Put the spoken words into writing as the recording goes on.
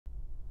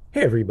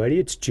Hey everybody,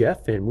 it's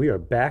Jeff, and we are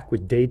back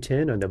with day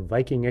 10 on the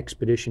Viking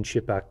expedition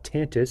ship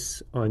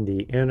Octantis on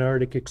the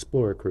Antarctic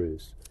Explorer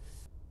cruise.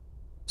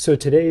 So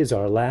today is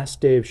our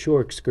last day of shore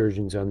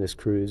excursions on this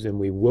cruise, and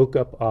we woke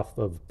up off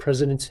of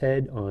President's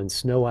Head on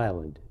Snow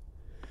Island.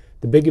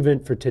 The big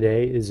event for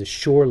today is a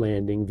shore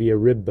landing via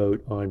rib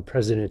boat on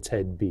President's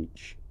Head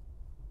Beach.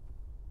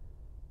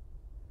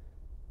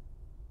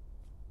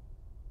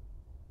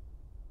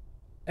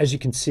 As you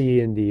can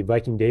see in the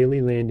Viking Daily,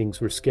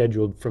 landings were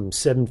scheduled from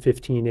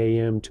 7:15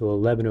 a.m. to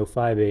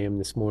 11:05 a.m.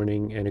 this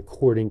morning, and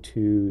according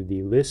to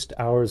the list,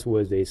 ours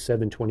was a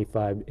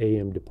 7:25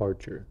 a.m.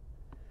 departure.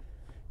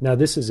 Now,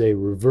 this is a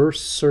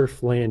reverse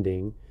surf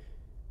landing,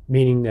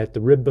 meaning that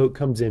the rib boat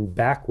comes in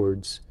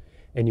backwards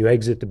and you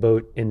exit the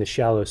boat in the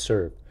shallow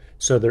surf.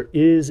 So there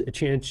is a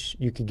chance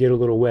you could get a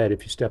little wet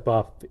if you step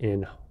off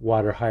in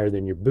water higher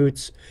than your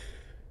boots.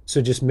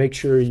 So just make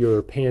sure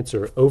your pants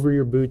are over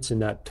your boots and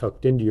not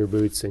tucked into your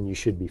boots, and you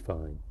should be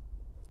fine.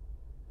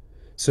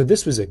 So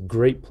this was a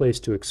great place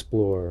to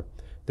explore.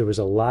 There was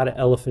a lot of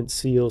elephant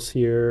seals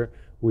here.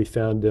 We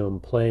found them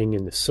playing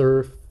in the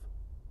surf.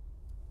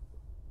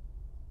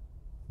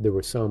 There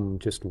were some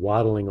just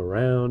waddling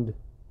around,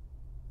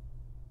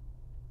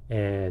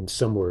 and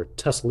some were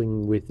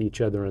tussling with each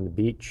other on the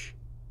beach.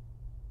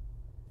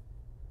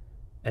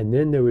 And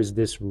then there was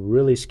this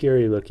really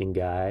scary looking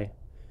guy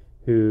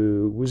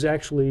who was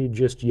actually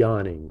just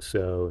yawning,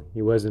 so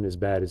he wasn't as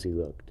bad as he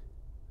looked.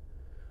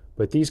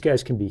 But these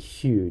guys can be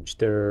huge.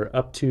 They're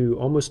up to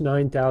almost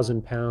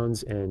 9,000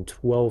 pounds and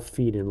 12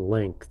 feet in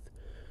length,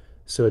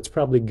 so it's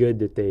probably good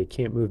that they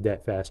can't move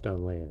that fast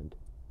on land.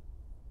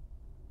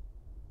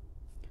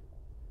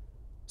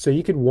 So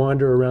you could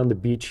wander around the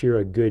beach here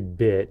a good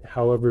bit.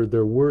 However,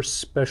 there were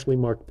specially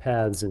marked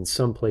paths in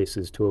some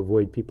places to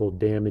avoid people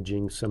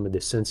damaging some of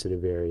the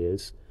sensitive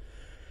areas.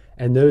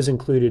 And those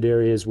included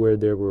areas where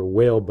there were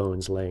whale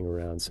bones laying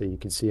around. So you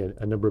can see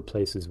a number of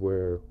places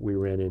where we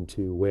ran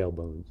into whale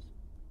bones.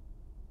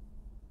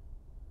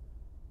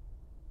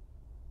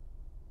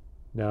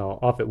 Now,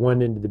 off at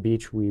one end of the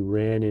beach, we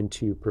ran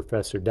into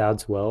Professor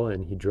Dowdswell,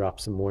 and he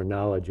dropped some more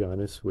knowledge on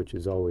us, which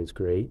is always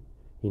great.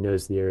 He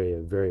knows the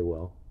area very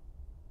well.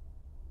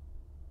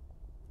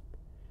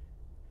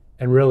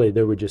 And really,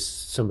 there were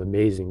just some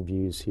amazing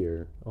views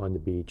here on the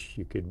beach.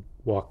 You could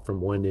walk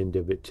from one end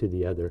of it to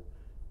the other.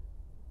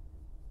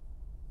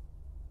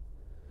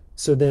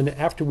 So then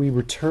after we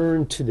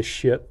returned to the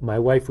ship, my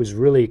wife was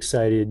really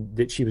excited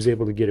that she was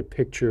able to get a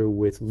picture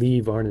with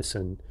Liv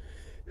Arnesen,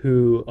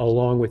 who,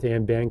 along with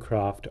Anne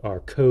Bancroft,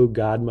 are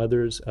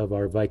co-godmothers of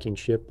our Viking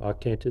ship,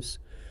 Octantis.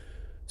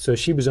 So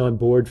she was on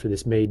board for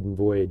this maiden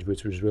voyage,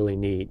 which was really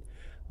neat.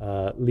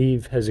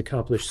 Liv has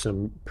accomplished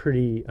some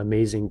pretty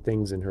amazing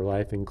things in her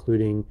life,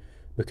 including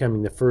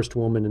becoming the first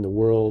woman in the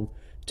world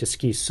to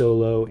ski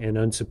solo and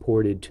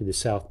unsupported to the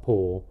South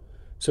Pole.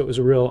 So it was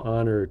a real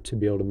honor to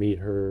be able to meet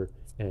her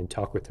and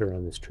talk with her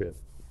on this trip.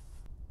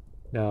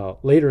 Now,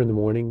 later in the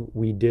morning,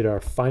 we did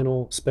our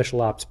final special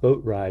ops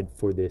boat ride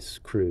for this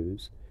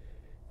cruise,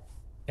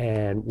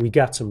 and we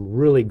got some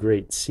really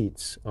great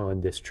seats on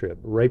this trip,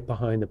 right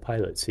behind the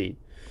pilot seat.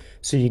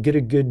 So you get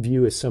a good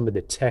view of some of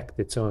the tech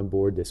that's on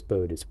board this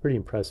boat. It's pretty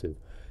impressive.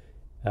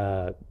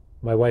 My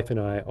wife and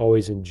I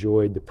always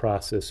enjoyed the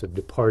process of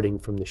departing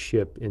from the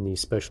ship in these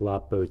special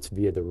op boats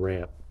via the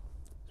ramp.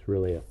 It's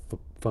really a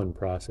fun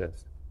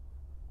process.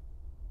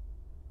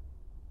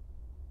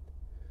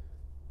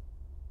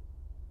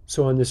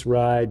 So on this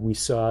ride, we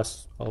saw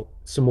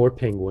some more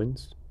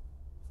penguins.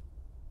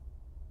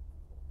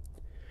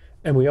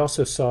 And we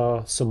also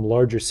saw some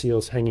larger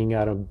seals hanging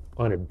out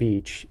on a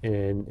beach,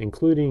 and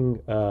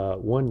including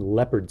one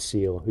leopard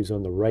seal who's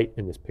on the right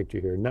in this picture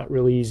here. Not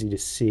really easy to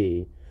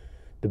see.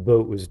 The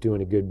boat was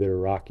doing a good bit of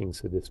rocking,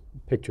 so this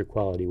picture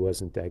quality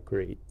wasn't that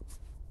great.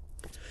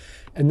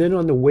 And then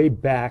on the way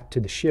back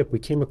to the ship, we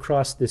came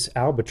across this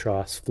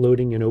albatross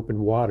floating in open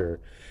water.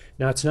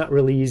 Now, it's not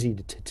really easy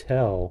to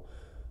tell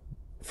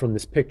from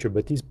this picture,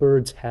 but these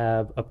birds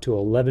have up to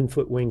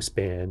 11-foot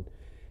wingspan,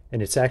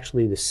 and it's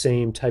actually the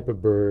same type of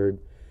bird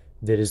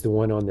that is the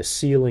one on the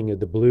ceiling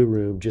of the Blue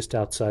Room just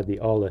outside the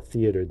Alla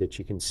Theater that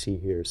you can see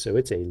here. So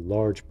it's a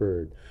large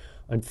bird.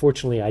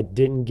 Unfortunately, I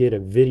didn't get a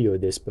video of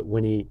this, but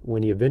when he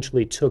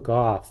eventually took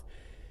off,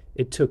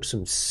 it took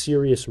some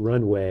serious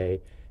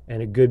runway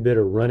and a good bit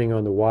of running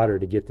on the water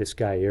to get this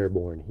guy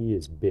airborne. He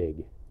is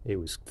big. It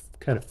was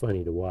kind of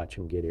funny to watch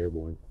him get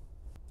airborne.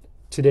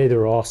 Today there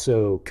are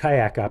also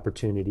kayak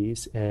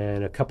opportunities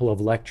and a couple of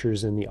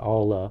lectures in the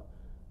Alla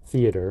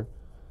Theater,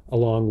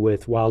 along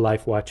with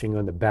wildlife watching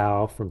on the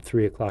bow from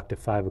 3 o'clock to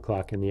 5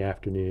 o'clock in the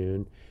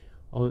afternoon,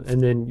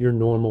 and then your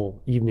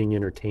normal evening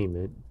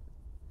entertainment.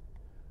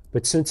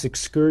 But since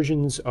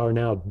excursions are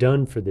now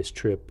done for this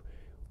trip,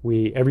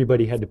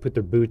 everybody had to put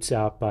their boots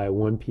out by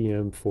 1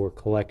 p.m. for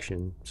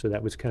collection, so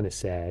that was kind of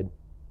sad.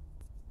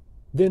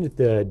 Then at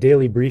the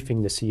daily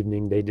briefing this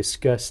evening, they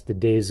discussed the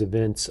day's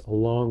events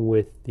along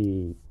with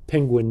the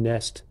penguin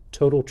nest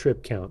total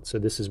trip count. So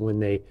this is when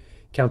they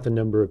count the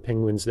number of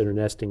penguins that are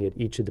nesting at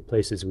each of the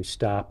places we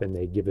stop, and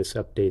they give us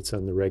updates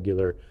on the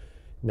regular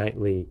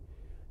nightly,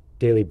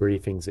 daily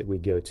briefings that we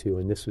go to,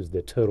 and this was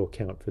the total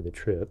count for the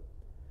trip.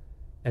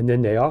 And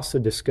then they also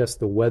discussed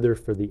the weather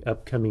for the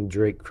upcoming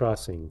Drake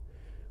crossing,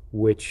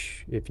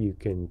 which, if you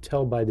can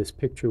tell by this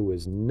picture,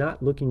 was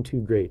not looking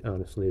too great,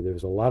 honestly.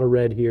 There's a lot of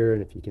red here,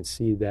 and if you can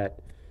see that,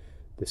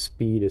 the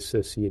speed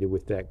associated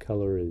with that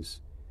color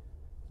is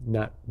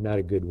not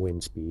a good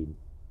wind speed.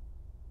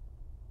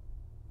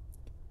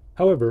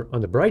 However,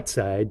 on the bright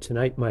side,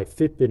 tonight my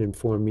Fitbit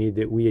informed me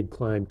that we had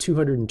climbed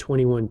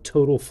 221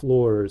 total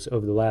floors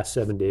over the last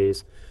 7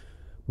 days,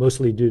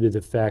 mostly due to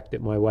the fact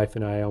that my wife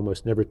and I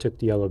almost never took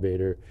the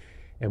elevator,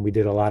 and we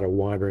did a lot of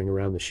wandering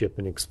around the ship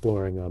and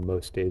exploring on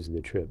most days of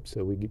the trip.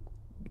 So we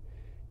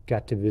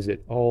got to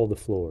visit all the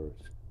floors.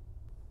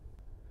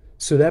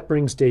 So that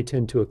brings day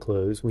 10 to a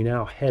close. We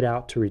now head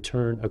out to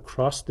return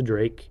across the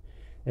Drake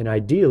and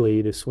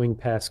ideally to swing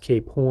past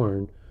Cape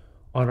Horn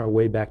on our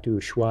way back to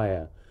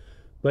Ushuaia.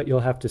 But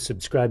you'll have to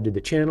subscribe to the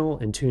channel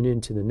and tune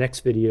in to the next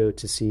video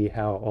to see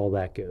how all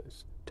that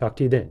goes. Talk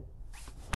to you then.